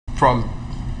from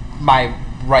my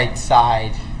right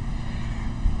side,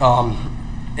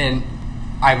 and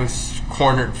I was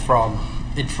cornered from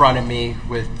in front of me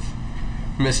with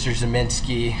Mr.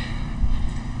 Zeminski,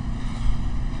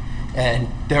 and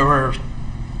there were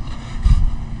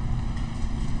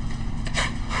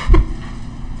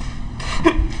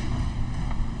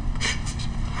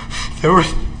three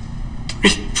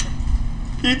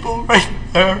people right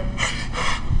there.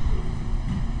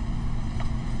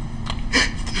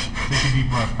 Take a deep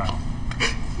breath, Kyle.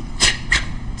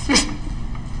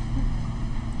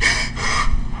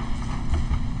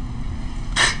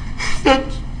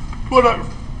 That's what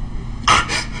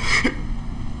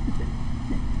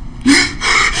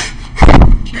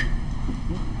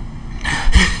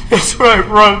that's where I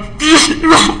run. We're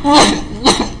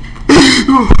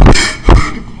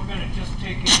gonna just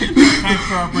take it. Time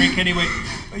for our break anyway.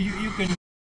 You can.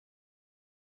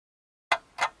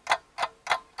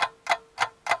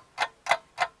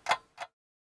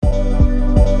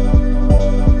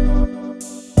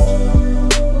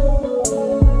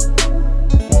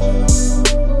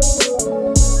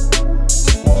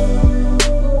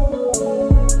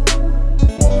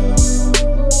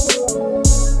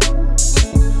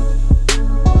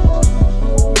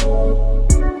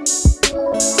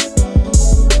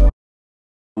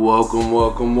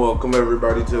 Welcome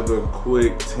everybody to the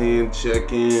quick 10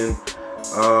 check-in.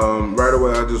 Right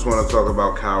away, I just want to talk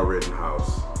about Kyle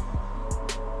Rittenhouse.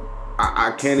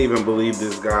 I can't even believe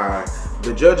this guy.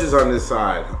 The judge is on his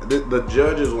side. The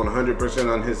judge is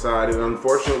 100% on his side, and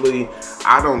unfortunately,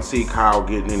 I don't see Kyle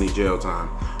getting any jail time.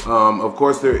 Of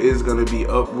course, there is going to be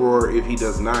uproar if he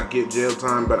does not get jail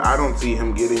time, but I don't see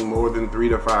him getting more than 3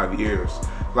 to 5 years.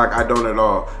 Like, I don't at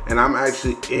all. And I'm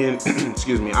actually in,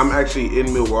 I'm actually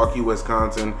in Milwaukee,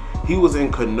 Wisconsin. He was in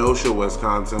Kenosha,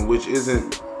 Wisconsin, which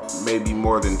isn't maybe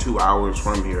more than 2 hours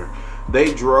from here.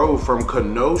 They drove from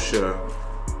Kenosha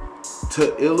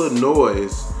to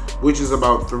Illinois, which is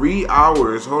about 3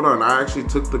 hours. Hold on, I actually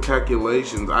took the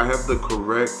calculations. I have the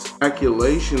correct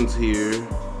calculations here.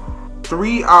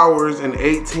 3 hours and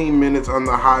 18 minutes on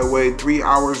the highway, 3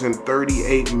 hours and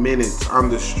 38 minutes on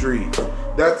the street.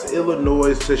 That's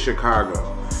Illinois to Chicago.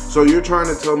 So you're trying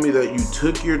to tell me that you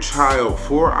took your child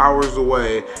 4 hours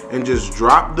away and just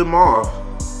dropped them off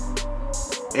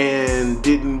and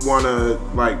didn't want to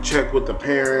like check with the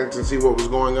parents and see what was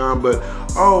going on, but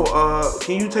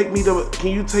can you take me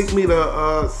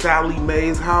to Sally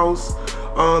Mae's house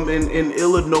in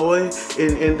Illinois?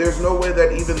 And there's no way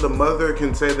that even the mother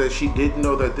can say that she didn't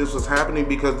know that this was happening,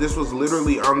 because this was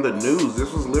literally on the news.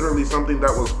 This was literally something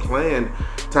that was planned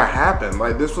to happen.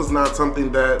 Like, this was not something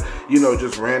that, you know,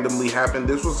 just randomly happened.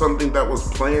 This was something that was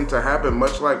planned to happen,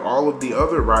 much like all of the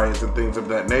other riots and things of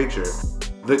that nature.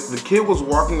 The kid was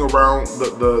walking around,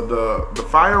 the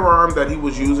firearm that he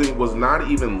was using was not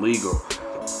even legal.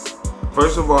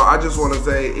 First of all, I just want to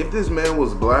say, if this man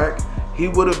was black, he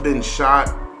would have been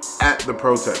shot at the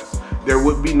protest. There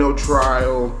would be no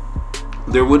trial.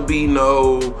 There would be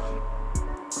no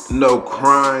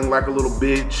crying like a little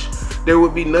bitch. There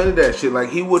would be none of that shit. Like,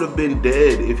 he would have been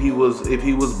dead if he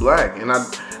was black. And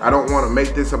I don't want to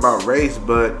make this about race,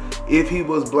 but if he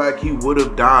was black, he would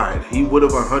have died. He would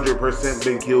have 100%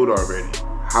 been killed already.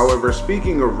 However,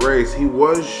 speaking of race, he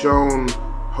was shown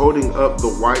holding up the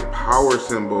white power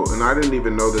symbol, and I didn't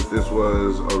even know that this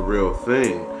was a real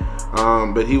thing.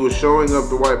 But he was showing up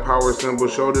the white power symbol,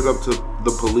 showed it up to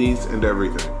the police and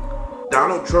everything.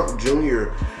 Donald Trump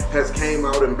Jr. has came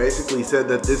out and basically said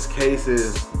that this case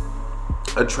is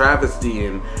a travesty,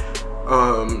 and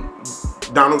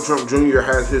Donald Trump Jr.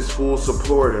 has his full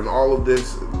support, and all of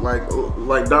this, like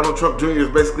Donald Trump Jr. is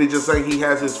basically just saying he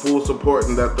has his full support,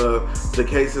 and that the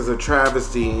case is a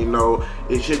travesty. You know,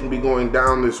 it shouldn't be going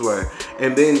down this way.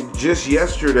 And then just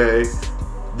yesterday,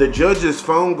 the judge's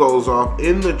phone goes off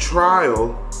in the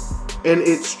trial, and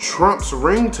it's Trump's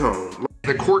ringtone.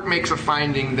 The court makes a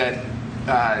finding that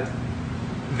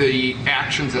the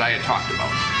actions that I had talked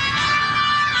about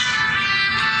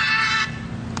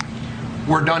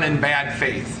were done in bad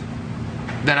faith,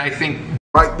 then I think,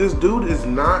 like, this dude is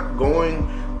not going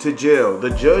to jail. The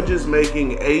judge is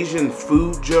making Asian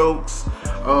food jokes,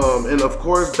 and of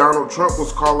course Donald Trump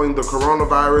was calling the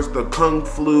coronavirus the Kung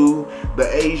flu, the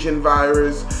Asian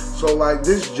virus. So like,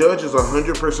 this judge is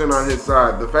 100% on his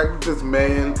side. The fact that this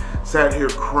man sat here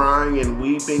crying and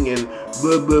weeping and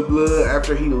blah blah blah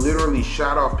after he literally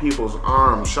shot off people's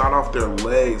arms, shot off their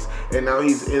legs, and now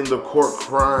he's in the court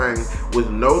crying with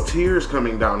no tears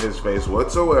coming down his face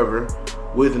whatsoever,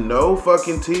 with no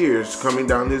fucking tears coming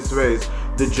down his face.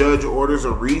 The judge orders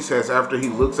a recess after he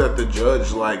looks at the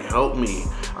judge like, help me.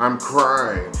 I'm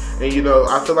crying. And you know,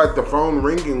 I feel like the phone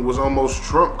ringing was almost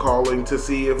Trump calling to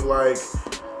see if like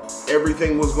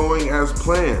everything was going as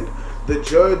planned. The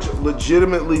judge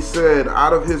legitimately said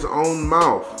out of his own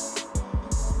mouth,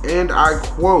 and I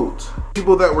quote,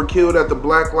 "People that were killed at the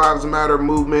Black Lives Matter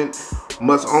movement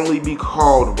must only be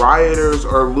called rioters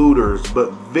or looters,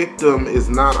 but victim is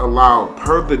not allowed,"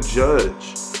 per the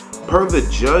judge. Per the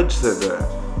judge said that.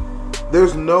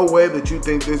 There's no way that you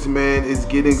think this man is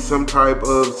getting some type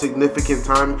of significant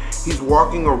time. He's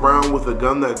walking around with a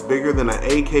gun that's bigger than an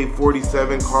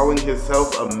AK-47, calling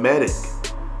himself a medic.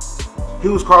 He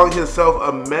was calling himself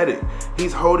a medic.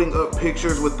 He's holding up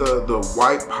pictures with the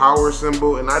white power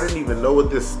symbol, and I didn't even know what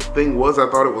this thing was. I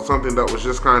thought it was something that was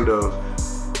just kind of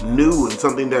new and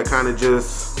something that kind of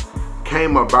just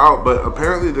came about, but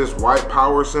apparently this white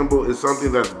power symbol is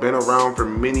something that's been around for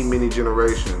many, many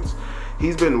generations.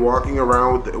 He's been walking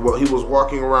around with, he was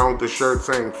walking around with the shirt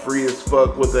saying "free as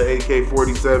fuck" with the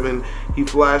AK-47. He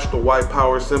flashed the white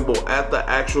power symbol at the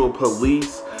actual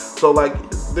police. So like,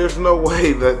 there's no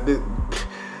way that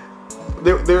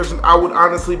I would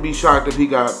honestly be shocked if he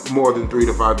got more than 3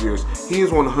 to 5 years. He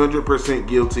is 100%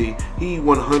 guilty. He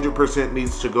 100%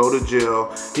 needs to go to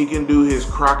jail. He can do his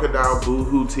crocodile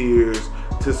boo-hoo tears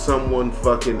to someone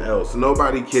fucking else.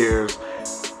 Nobody cares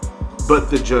but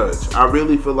the judge. I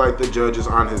really feel like the judge is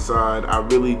on his side. I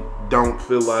really don't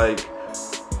feel like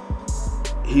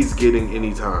he's getting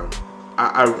any time.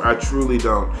 I truly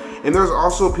don't. And there's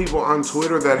also people on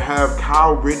Twitter that have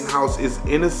Kyle Rittenhouse is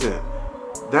innocent.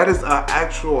 That is an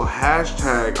actual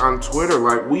hashtag on Twitter.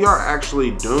 Like, we are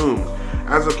actually doomed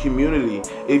as a community.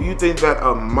 If you think that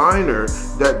a minor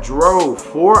that drove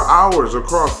 4 hours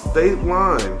across state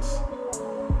lines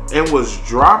and was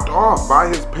dropped off by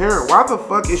his parent, why the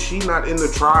fuck is she not in the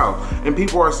trial? And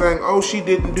people are saying, oh, she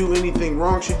didn't do anything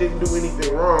wrong. She didn't do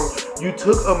anything wrong. You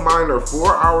took a minor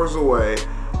 4 hours away,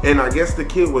 and I guess the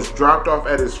kid was dropped off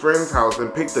at his friend's house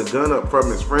and picked the gun up from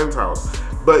his friend's house.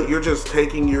 But you're just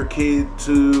taking your kid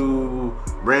to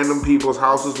random people's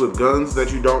houses with guns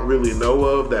that you don't really know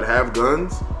of that have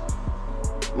guns?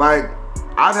 Like,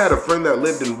 I've had a friend that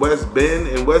lived in West Bend,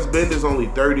 and West Bend is only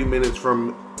 30 minutes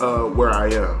from where I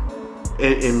am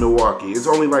in Milwaukee. It's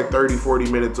only like 30,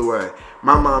 40 minutes away.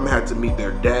 My mom had to meet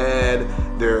their dad,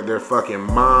 their fucking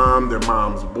mom, their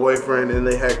mom's boyfriend, and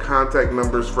they had contact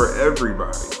numbers for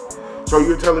everybody. So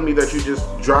you're telling me that you just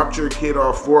dropped your kid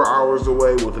off 4 hours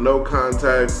away with no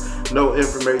contacts, no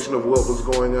information of what was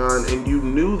going on, and you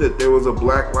knew that there was a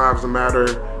Black Lives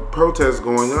Matter protest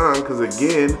going on, because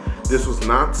again, this was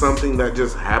not something that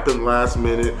just happened last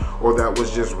minute or that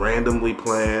was just randomly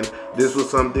planned. This was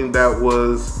something that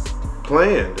was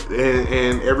planned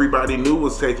and everybody knew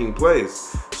was taking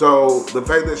place. So the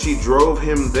fact that she drove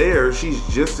him there, she's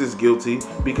just as guilty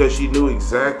because she knew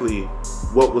exactly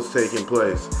what was taking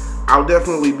place. I'll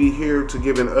definitely be here to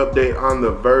give an update on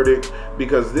the verdict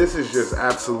because this is just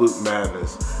absolute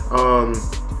madness.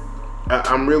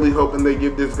 I'm really hoping they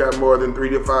give this guy more than 3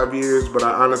 to 5 years, but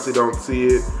I honestly don't see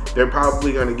it. They're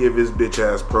probably going to give his bitch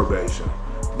ass probation.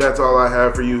 That's all I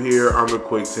have for you here on the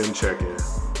Quick 10 Check-In.